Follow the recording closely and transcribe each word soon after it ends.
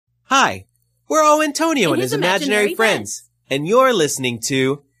Hi, we're all Antonio and his imaginary friends, and you're listening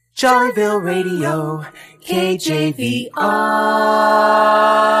to Jollyville Radio, KJVR.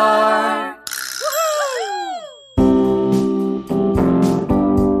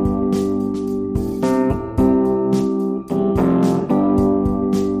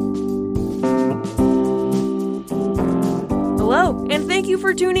 Hello, and thank you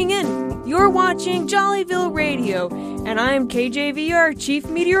for tuning in. You're watching Jollyville Radio, and I'm KJVR Chief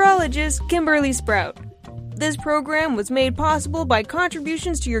Meteorologist Kimberly Sprout. This program was made possible by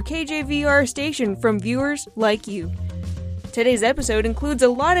contributions to your KJVR station from viewers like you. Today's episode includes a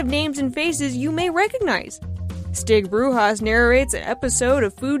lot of names and faces you may recognize. Stig Brujas narrates an episode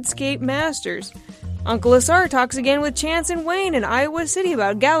of Foodscape Masters. Uncle Asar talks again with Chance and Wayne in Iowa City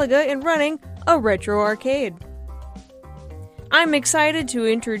about Galaga and running a retro arcade. I'm excited to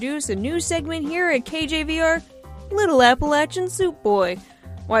introduce a new segment here at KJVR, Little Appalachian Soup Boy.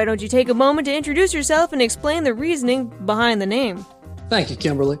 Why don't you take a moment to introduce yourself and explain the reasoning behind the name? Thank you,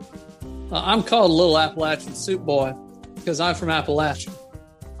 Kimberly. I'm called Little Appalachian Soup Boy because I'm from Appalachia.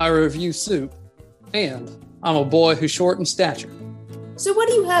 I review soup, and I'm a boy who's short in stature. So what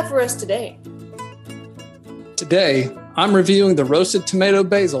do you have for us today? Today, I'm reviewing the roasted tomato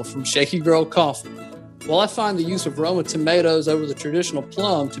basil from Shaky Girl Coffee. While I find the use of Roma tomatoes over the traditional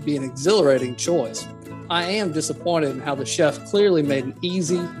plum to be an exhilarating choice, I am disappointed in how the chef clearly made an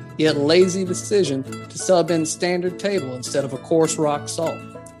easy yet lazy decision to sub in standard table instead of a coarse rock salt.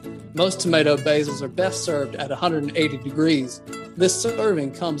 Most tomato basils are best served at 180 degrees. This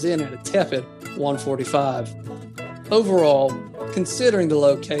serving comes in at a tepid 145. Overall, considering the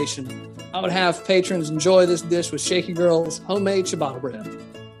location, I would have patrons enjoy this dish with Shaky Girl's homemade ciabatta bread.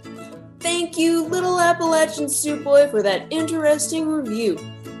 Thank you, Little Appalachian Soup Boy, for that interesting review.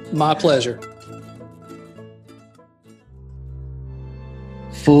 My pleasure.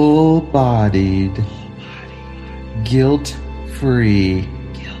 Full-bodied, guilt-free,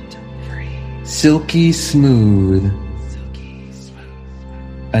 silky smooth,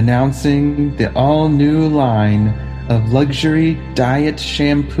 announcing the all-new line of luxury diet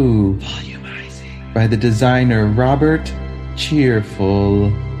shampoo by the designer Robert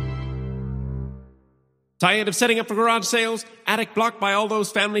Cheerful. Tired of setting up for garage sales? Attic blocked by all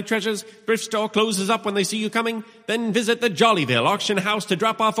those family treasures? Thrift store closes up when they see you coming? Then visit the Jollyville Auction House to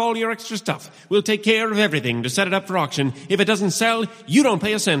drop off all your extra stuff. We'll take care of everything to set it up for auction. If it doesn't sell, you don't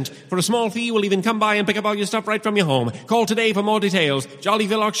pay a cent. For a small fee, we'll even come by and pick up all your stuff right from your home. Call today for more details.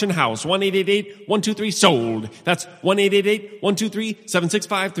 Jollyville Auction House, 1-888-123-SOLD. That's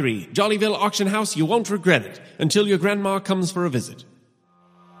 1-888-123-7653. Jollyville Auction House, you won't regret it until your grandma comes for a visit.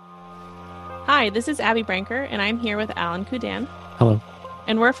 Hi, this is Abby Branker, and I'm here with Alan Kudan. Hello.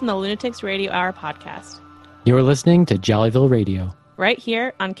 And we're from the Lunatics Radio Hour podcast. You're listening to Jollyville Radio. Right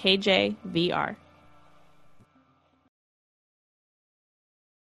here on KJVR.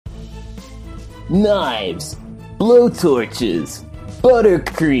 Knives, blowtorches,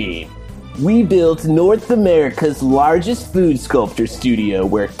 buttercream. We built North America's largest food sculpture studio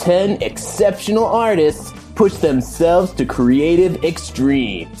where 10 exceptional artists push themselves to creative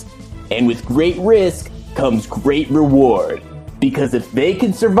extremes. And with great risk comes great reward. Because if they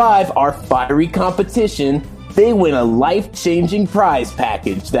can survive our fiery competition, they win a life-changing prize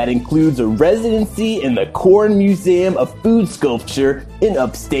package that includes a residency in the Korn Museum of Food Sculpture in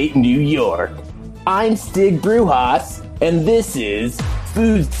upstate New York. I'm Stig Brujas, and this is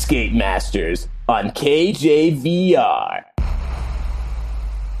Foodscape Masters on KJVR.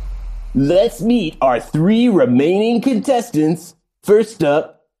 Let's meet our 3 remaining contestants. First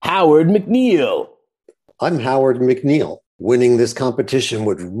up, Howard McNeil. I'm Howard McNeil. Winning this competition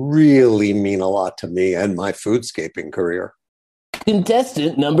would really mean a lot to me and my foodscaping career.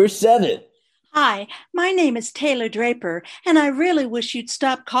 Contestant number 7. Hi, my name is Taylor Draper, and I really wish you'd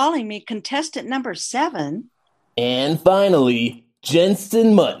stop calling me contestant number 7. And finally,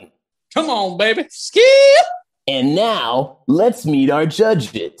 Jensen Mutton. Come on, baby. Skip! And now, let's meet our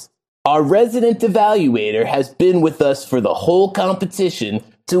judges. Our resident evaluator has been with us for the whole competition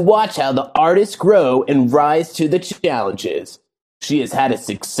to watch how the artists grow and rise to the challenges. She has had a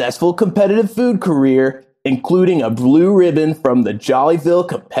successful competitive food career, including a blue ribbon from the Jollyville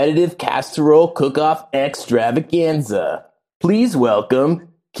Competitive Casserole Cook-Off Extravaganza. Please welcome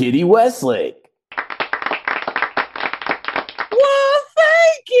Kitty Westlake. Well,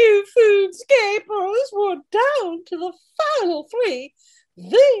 thank you, Foodscapers. We're down to the final 3.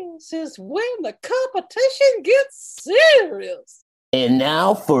 This is when the competition gets serious. And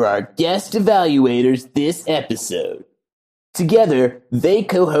now for our guest evaluators this episode. Together, they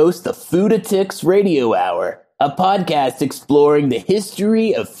co-host the Foodatics Radio Hour, a podcast exploring the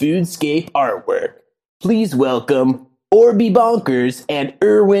history of foodscape artwork. Please welcome Orby Bonkers and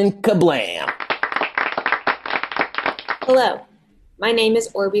Erwin Kablam. Hello, my name is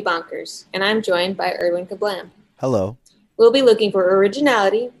Orby Bonkers, and I'm joined by Erwin Kablam. Hello. We'll be looking for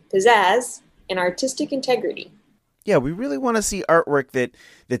originality, pizzazz, and artistic integrity. Yeah, we really want to see artwork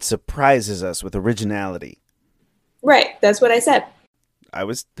that surprises us with originality. Right, that's what I said. I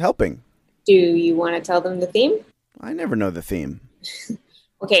was helping. Do you want to tell them the theme? I never know the theme.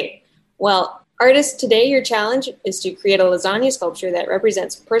 Okay, well, artists, today your challenge is to create a lasagna sculpture that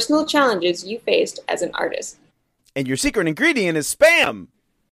represents personal challenges you faced as an artist. And your secret ingredient is Spam!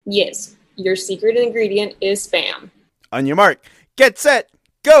 Yes, your secret ingredient is Spam. On your mark, get set,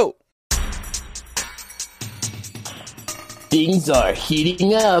 go! Things are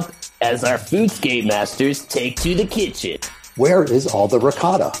heating up as our foodscape masters take to the kitchen. Where is all the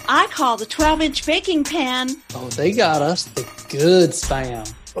ricotta? I call the 12-inch baking pan. Oh, they got us the good Spam.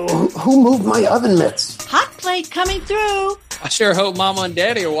 Oh, who moved my oven mitts? Hot plate coming through. I sure hope Mama and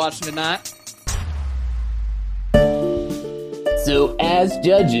Daddy are watching tonight. So, as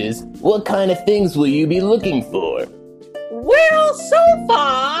judges, what kind of things will you be looking for? Well, so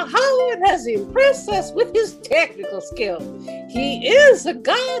far, Howard has impressed us with his technical skill. He is a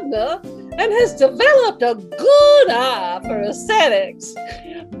gardener and has developed a good eye for aesthetics.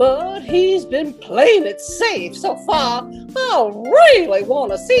 But he's been playing it safe so far. I really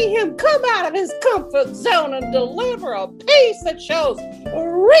want to see him come out of his comfort zone and deliver a piece that shows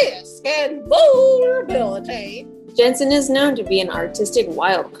risk and vulnerability. Jensen is known to be an artistic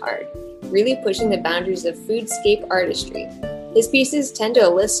wild card, really pushing the boundaries of foodscape artistry. His pieces tend to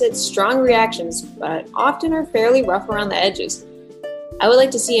elicit strong reactions, but often are fairly rough around the edges. I would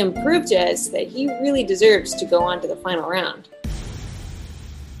like to see him prove to us that he really deserves to go on to the final round.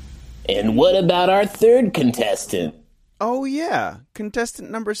 And what about our third contestant? Oh yeah,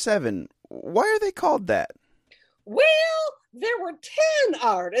 contestant number 7. Why are they called that? Well, there were 10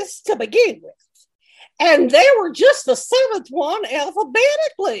 artists to begin with. And they were just the 7th one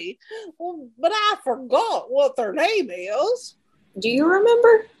alphabetically. But I forgot what their name is. Do you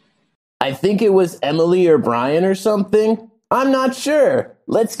remember? I think it was Emily or Brian or something. I'm not sure.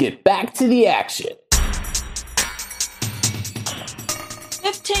 Let's get back to the action.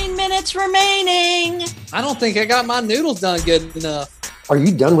 15 minutes remaining. I don't think I got my noodles done good enough. Are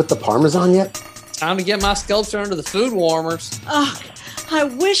you done with the Parmesan yet? Time to get my sculpture under the food warmers. Ugh, I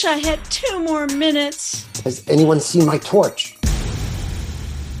wish I had 2 more minutes. Has anyone seen my torch?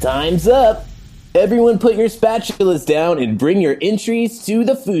 Time's up. Everyone put your spatulas down and bring your entries to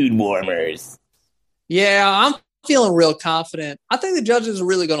the food warmers. Yeah, I'm feeling real confident. I think the judges are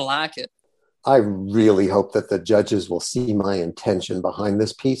really going to like it. I really hope that the judges will see my intention behind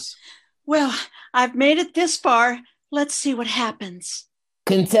this piece. Well, I've made it this far. Let's see what happens.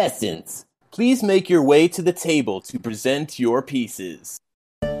 Contestants, please make your way to the table to present your pieces.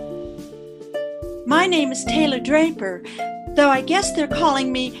 My name is Taylor Draper, though I guess they're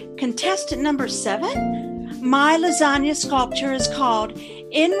calling me contestant number 7. My lasagna sculpture is called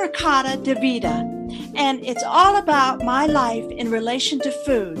In Ricotta de Vida, and it's all about my life in relation to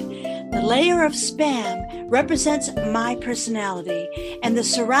food. The layer of Spam represents my personality, and the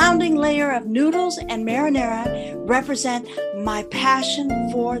surrounding layer of noodles and marinara represent my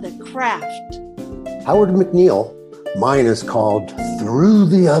passion for the craft. Howard McNeil, mine is called Through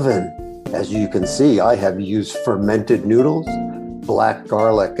the Oven. As you can see, I have used fermented noodles, black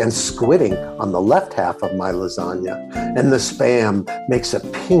garlic, and squid ink on the left half of my lasagna, and the Spam makes a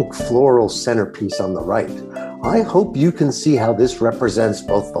pink floral centerpiece on the right. I hope you can see how this represents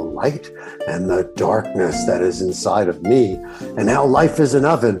both the light and the darkness that is inside of me, and how life is an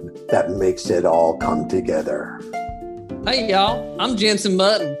oven that makes it all come together. Hey y'all, I'm Jensen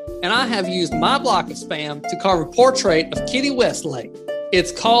Mutton, and I have used my block of Spam to carve a portrait of Kitty Westlake.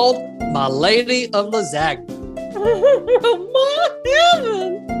 It's called My Lady of Lasagna. My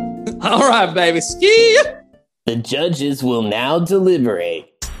heaven! All right, baby, ski! The judges will now deliberate.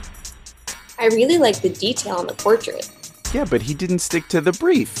 I really like the detail on the portrait. Yeah, but he didn't stick to the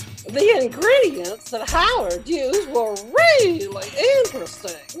brief. The ingredients that Howard used were really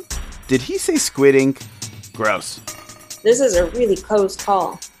interesting. Did he say squid ink? Gross. This is a really close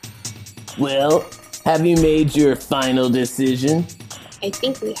call. Well, have you made your final decision? I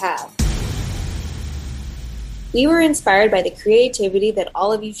think we have. We were inspired by the creativity that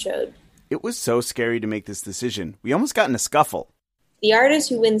all of you showed. It was so scary to make this decision. We almost got in a scuffle. The artist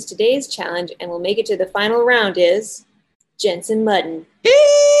who wins today's challenge and will make it to the final round is Jensen Mutton.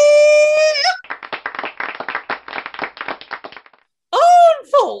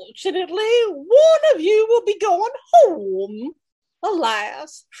 Unfortunately, Unfortunately, one of you will be going home.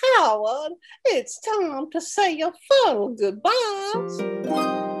 Alas, Howard, it's time to say your final goodbyes.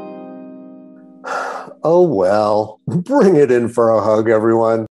 Oh, well, bring it in for a hug,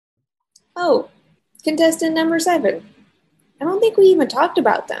 everyone. Oh, contestant number 7. I don't think we even talked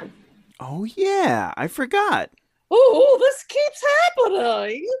about them. Oh, yeah, I forgot. Oh, this keeps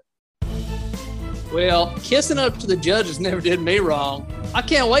happening. Well, kissing up to the judges never did me wrong. I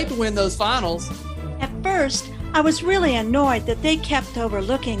can't wait to win those finals. At first, I was really annoyed that they kept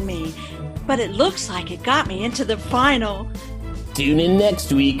overlooking me, but it looks like it got me into the final. Tune in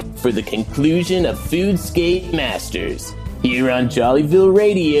next week for the conclusion of Foodscape Masters here on Jollyville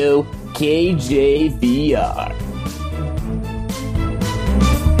Radio, KJVR.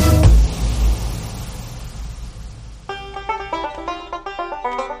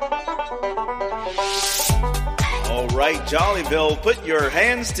 All right, Jollyville, put your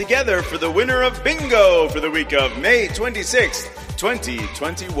hands together for the winner of Bingo for the week of May 26th,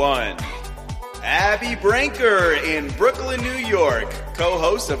 2021. Abby Branker in Brooklyn, New York,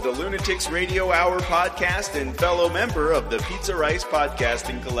 co-host of the Lunatics Radio Hour podcast and fellow member of the Pizza Rice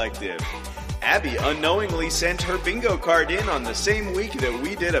Podcasting Collective. Abby unknowingly sent her bingo card in on the same week that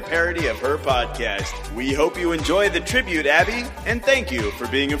we did a parody of her podcast. We hope you enjoy the tribute, Abby, and thank you for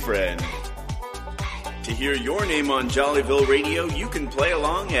being a friend. To hear your name on Jollyville Radio, you can play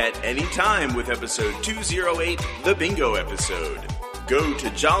along at any time with episode 208, the Bingo episode. Go to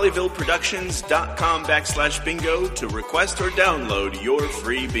jollyvilleproductions.com/bingo to request or download your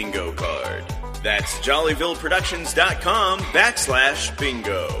free bingo card. That's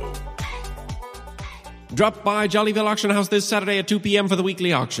jollyvilleproductions.com/bingo. Drop by Jollyville Auction House this Saturday at 2 p.m. for the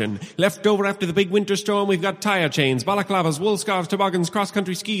weekly auction. Left over after the big winter storm, we've got tire chains, balaclavas, wool scarves, toboggans,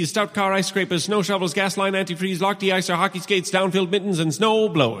 cross-country skis, stout car ice scrapers, snow shovels, gas line antifreeze, lock de-icer, hockey skates, downfilled mittens, and snow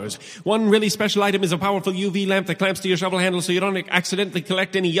blowers. One really special item is a powerful UV lamp that clamps to your shovel handle so you don't accidentally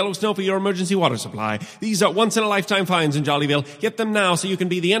collect any yellow snow for your emergency water supply. These are once-in-a-lifetime finds in Jollyville. Get them now so you can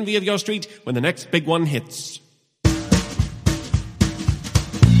be the envy of your street when the next big one hits.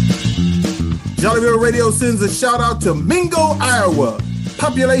 Jollyville Radio sends a shout out to Mingo, Iowa.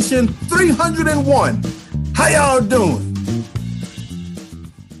 Population 301. How y'all doing?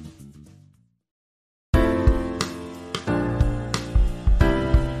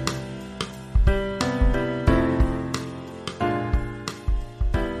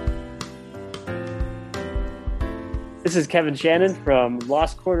 This is Kevin Shannon from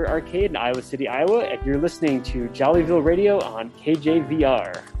Lost Quarter Arcade in Iowa City, Iowa, and you're listening to Jollyville Radio on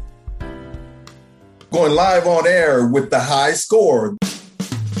KJVR. Going live on air with the high score.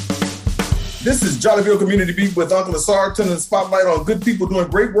 This is Jollyville Community Beat with Uncle Asar, turning the spotlight on good people doing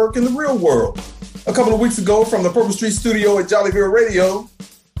great work in the real world. A couple of weeks ago from the Purple Street studio at Jollyville Radio,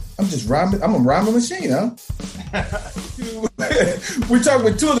 I'm a rhyming machine, huh? We're talking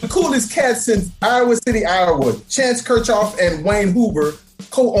with two of the coolest cats in Iowa City, Iowa, Chance Kirchhoff and Wayne Hoover,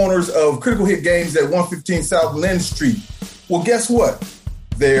 co-owners of Critical Hit Games at 115 South Lynn Street. Well, guess what?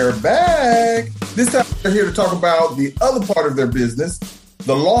 They're back. This time they're here to talk about the other part of their business,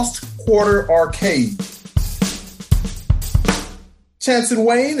 the Lost Quarter Arcade. Chance and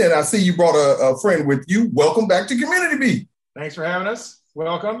Wayne, and I see you brought a friend with you. Welcome back to Community Beat. Thanks for having us.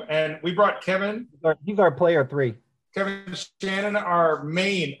 Welcome. And we brought Kevin. He's our player 3. Kevin Shannon, our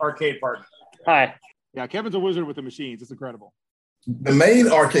main arcade partner. Hi. Yeah, Kevin's a wizard with the machines. It's incredible. The main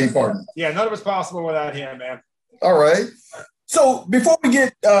arcade partner. Yeah, none of it's possible without him, man. All right. So before we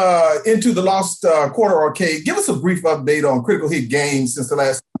get into the Lost Quarter Arcade, give us a brief update on Critical Hit Games since the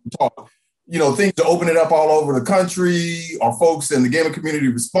last time we talked. You know, things are opening up all over the country. Are folks in the gaming community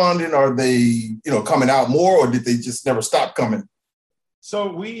responding? Are they, coming out more, or did they just never stop coming?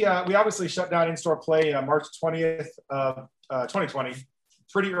 So we obviously shut down in-store play March 20th of 2020,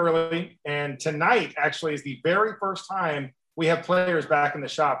 pretty early. And tonight actually is the very first time we have players back in the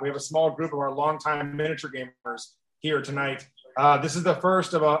shop. We have a small group of our longtime miniature gamers here tonight. This is the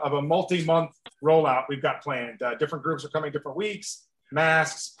first of a multi-month rollout we've got planned. Different groups are coming different weeks,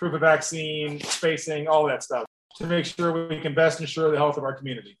 masks, proof of vaccine, spacing, all that stuff to make sure we can best ensure the health of our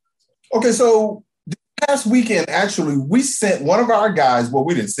community. Okay, so this past weekend, actually, we sent one of our guys, well,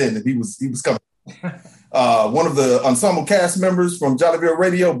 we didn't send him, he was coming. One of the ensemble cast members from Jollyville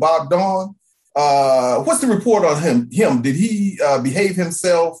Radio, Bob Dawn. What's the report on him? Did he behave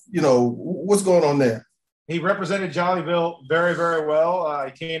himself? What's going on there? He represented Jollyville very, very well.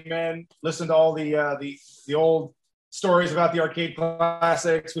 He came in, listened to all the old stories about the arcade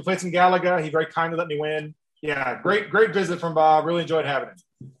classics. We played some Galaga. He very kindly let me win. Yeah, great visit from Bob. Really enjoyed having him.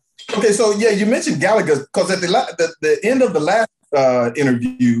 Okay, so yeah, you mentioned Galaga because at the end of the last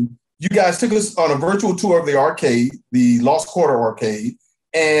interview, you guys took us on a virtual tour of the arcade, the Lost Quarter arcade.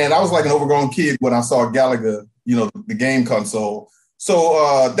 And I was like an overgrown kid when I saw Galaga, the game console.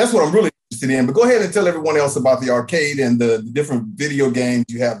 So that's what I'm really interested in. But go ahead and tell everyone else about the arcade and the different video games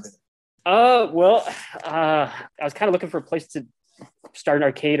you have there. I was kind of looking for a place to start an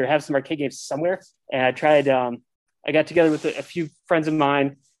arcade or have some arcade games somewhere. And I tried, I got together with a few friends of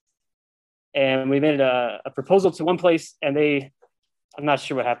mine and we made a proposal to one place and I'm not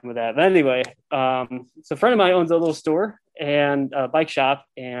sure what happened with that. But anyway, so a friend of mine owns a little store and a bike shop.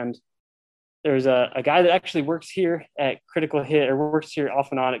 And there's a guy that actually works here at Critical Hit or works here off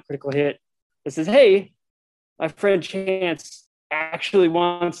and on at Critical Hit that says, hey, my friend Chance actually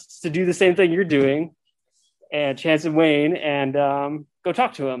wants to do the same thing you're doing. And Chance and Wayne, and go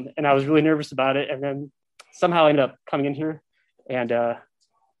talk to him. And I was really nervous about it. And then somehow I ended up coming in here and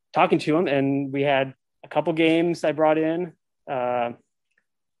talking to him. And we had a couple games I brought in. I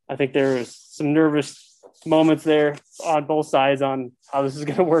think there was some nervous moments there on both sides on how this is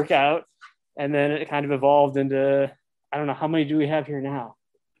going to work out. And then it kind of evolved into, I don't know, how many do we have here now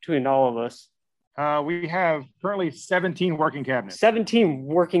between all of us? We have currently 17 working cabinets. 17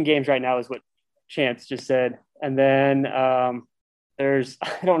 working games right now is what Chance just said. And then there's,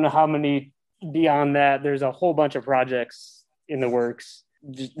 I don't know how many beyond that. There's a whole bunch of projects in the works,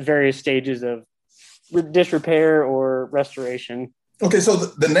 just various stages of disrepair or restoration. Okay, so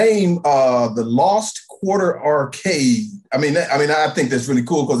the name, the Lost Quarter Arcade. I mean, I think that's really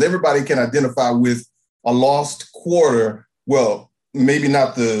cool because everybody can identify with a lost quarter. Well, maybe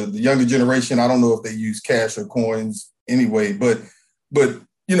not the younger generation. I don't know if they use cash or coins anyway, but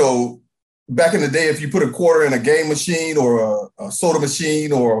back in the day, if you put a quarter in a game machine or a soda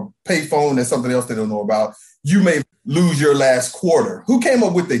machine or a payphone, that's something else they don't know about, you may lose your last quarter. Who came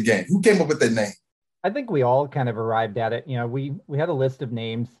up with the game? Who came up with that name? I think we all kind of arrived at it. We had a list of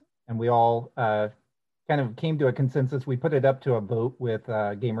names and we all kind of came to a consensus. We put it up to a vote with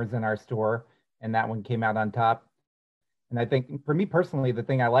gamers in our store and that one came out on top. And I think for me personally, the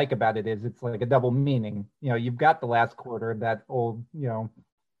thing I like about it is it's like a double meaning. You've got the last quarter, that old,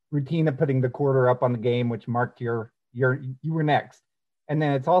 routine of putting the quarter up on the game, which marked you were next. And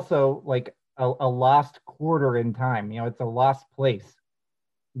then it's also like a lost quarter in time. It's a lost place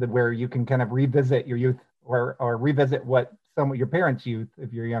where you can kind of revisit your youth or revisit what some of your parents' youth,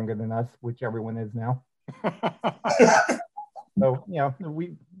 if you're younger than us, which everyone is now. So,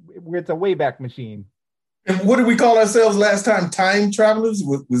 it's a wayback machine. And what did we call ourselves last time? Time travelers?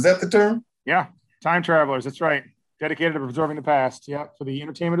 Was that the term? Yeah, time travelers. That's right. Dedicated to preserving the past. Yeah, for the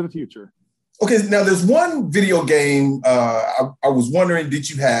entertainment of the future. Okay, now there's one video game I was wondering, did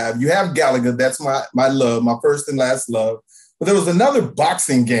you have Galaga, that's my love, my first and last love. But there was another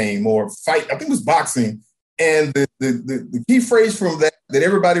boxing game or fight, I think it was boxing. And the key phrase from that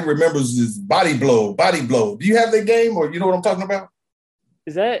everybody remembers is body blow, body blow. Do you have that game or you know what I'm talking about?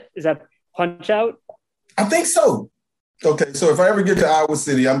 Is that Punch Out? I think so. Okay, so if I ever get to Iowa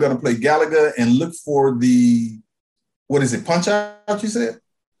City, I'm going to play Galaga and look for what is it, Punch Out, you said?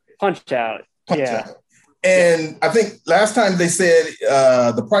 Punch Out, yeah. Out. And I think last time they said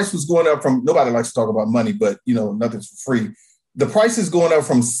the price was going up from, nobody likes to talk about money, but, nothing's for free. The price is going up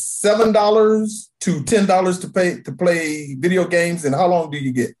from $7 to $10 to play video games. And how long do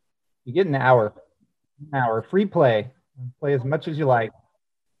you get? You get an hour. Free play. Play as much as you like.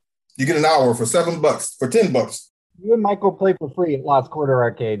 You get an hour for $7, for $10. You and Michael play for free at Lost Quarter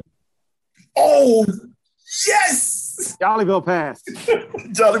Arcade. Oh, yes! Jollyville Pass.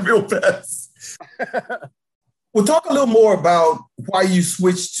 Jollyville Pass. We'll talk a little more about why you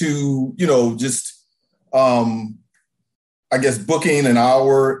switched to, I guess, booking an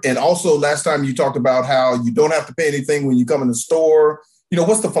hour. And also last time you talked about how you don't have to pay anything when you come in the store.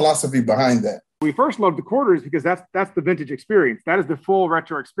 What's the philosophy behind that? We first loved the quarters because that's the vintage experience. That is the full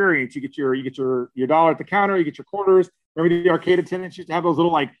retro experience. You get your dollar at the counter, you get your quarters. Remember the arcade attendants used to have those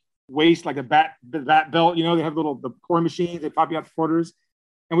little waist, like the bat belt, they have the coin machines, they pop you out the quarters.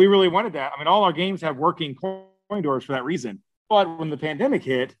 And we really wanted that. I mean, all our games have working coin doors for that reason. But when the pandemic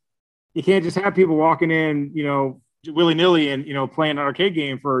hit, you can't just have people walking in, willy-nilly and, playing an arcade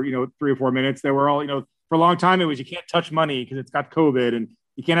game for, 3 or 4 minutes. They were all, for a long time, it was you can't touch money because it's got COVID and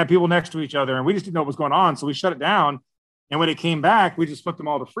you can't have people next to each other. And we just didn't know what was going on. So we shut it down. And when it came back, we just flipped them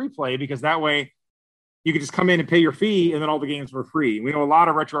all to free play because that way you could just come in and pay your fee and then all the games were free. We know a lot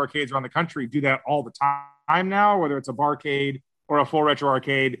of retro arcades around the country do that all the time now, whether it's a barcade or a full retro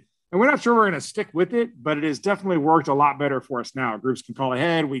arcade. And we're not sure we're going to stick with it, but it has definitely worked a lot better for us now. Groups can call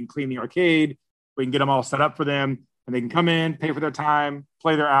ahead. We can clean the arcade. We can get them all set up for them. And they can come in, pay for their time,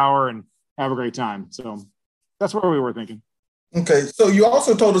 play their hour, and have a great time. So that's what we were thinking. Okay, so you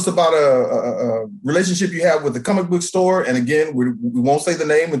also told us about a relationship you have with the comic book store. And again, we won't say the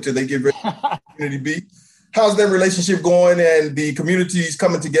name until they get ready to Community Beat. How's that relationship going and the communities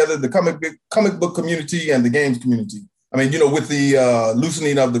coming together, the comic book community and the games community? I mean, with the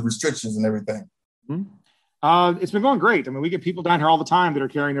loosening of the restrictions and everything. Mm-hmm. It's been going great. I mean, we get people down here all the time that are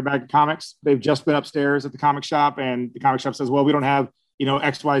carrying their bag of comics. They've just been upstairs at the comic shop, and the comic shop says, well, we don't have,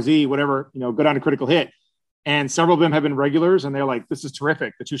 XYZ, whatever, go down to Critical Hit. And several of them have been regulars, and they're like, this is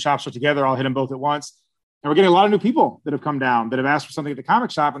terrific. The two shops are together. I'll hit them both at once. And we're getting a lot of new people that have come down that have asked for something at the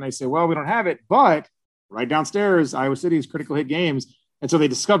comic shop, and they say, well, we don't have it, but right downstairs, Iowa City's Critical Hit Games. And so they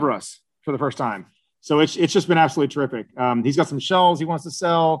discover us for the first time. So it's just been absolutely terrific. He's got some shelves he wants to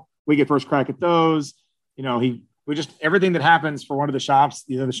sell. We get first crack at those. Everything that happens for one of the shops,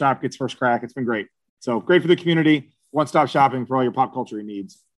 the other shop gets first crack. It's been great. So great for the community. One-stop shopping for all your pop culture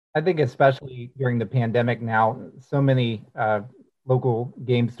needs. I think especially during the pandemic now, so many local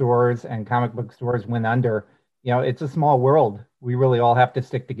game stores and comic book stores went under. It's a small world. We really all have to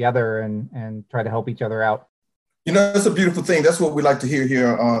stick together and try to help each other out. That's a beautiful thing. That's what we like to hear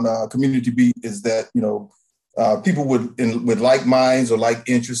here on Community Beat is that, people with like minds or like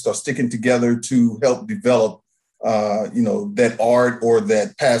interests are sticking together to help develop, that art or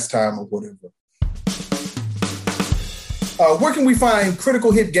that pastime or whatever. Where can we find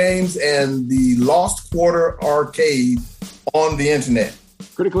Critical Hit Games and the Lost Quarter Arcade on the internet?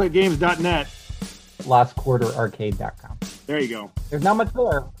 CriticalHitGames.net. LostQuarterArcade.com. There you go. There's not much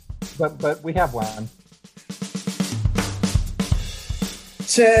there, but we have one.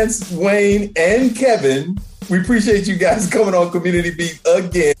 Chance, Wayne, and Kevin, we appreciate you guys coming on Community Beat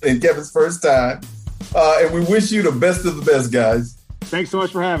again in Kevin's first time. And we wish you the best of the best, guys. Thanks so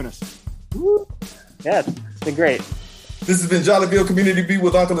much for having us. Yeah, it's been great. This has been Jollyville Community Beat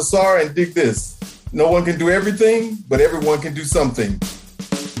with Uncle Asar, and dig this. No one can do everything, but everyone can do something.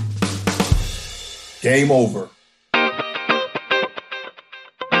 Game over.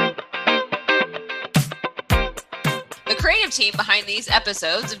 The creative team behind these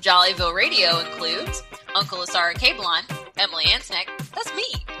episodes of Jollyville Radio includes Uncle Asar Cablon, Emily Ansnick, that's me,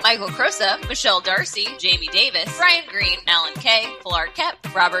 Michael Crosa, Michelle Darcy, Jamie Davis, Brian Green, Alan Kay, Pilar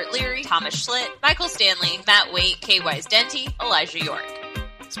Kep, Robert Leary, Thomas Schlitt, Michael Stanley, Matt Waite, K. Wise Denty, Elijah York.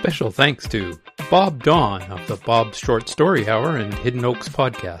 Special thanks to Bob Dawn of the Bob's Short Story Hour and Hidden Oaks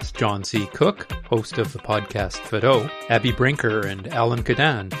podcast, John C. Cook, host of the podcast Fido, Abby Brinker and Alan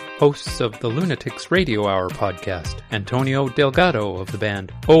Cadan, hosts of the Lunatics Radio Hour podcast, Antonio Delgado of the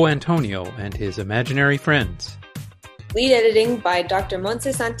band O Antonio and his imaginary friends. Lead editing by Dr.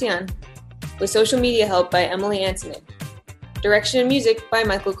 Montse Santillan, with social media help by Emily Antonin. Direction and music by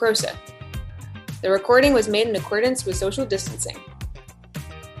Michael Crosa. The recording was made in accordance with social distancing.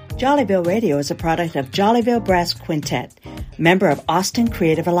 Jollyville Radio is a product of Jollyville Brass Quintet, member of Austin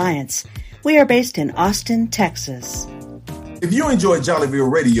Creative Alliance. We are based in Austin, Texas. If you enjoy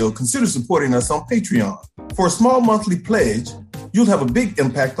Jollyville Radio, consider supporting us on Patreon. For a small monthly pledge, you'll have a big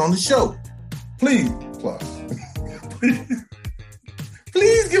impact on the show. Please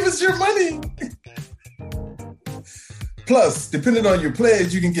give us your money. Plus, depending on your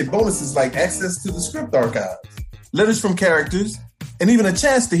pledge, you can get bonuses like access to the script archives, letters from characters, and even a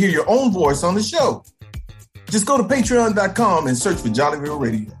chance to hear your own voice on the show. Just go to patreon.com and search for Jollyville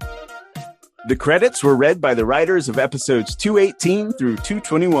Radio. The credits were read by the writers of episodes 218 through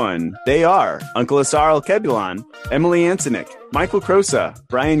 221. They are Uncle Asar Al-Kebulan, Emily Antonik, Michael Crosa,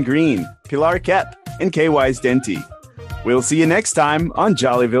 Brian Green, Pilar Kep, and K. Wise Denty. We'll see you next time on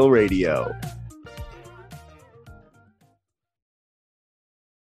Jollyville Radio.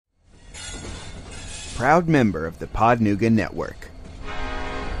 Proud member of the Podnuga Network.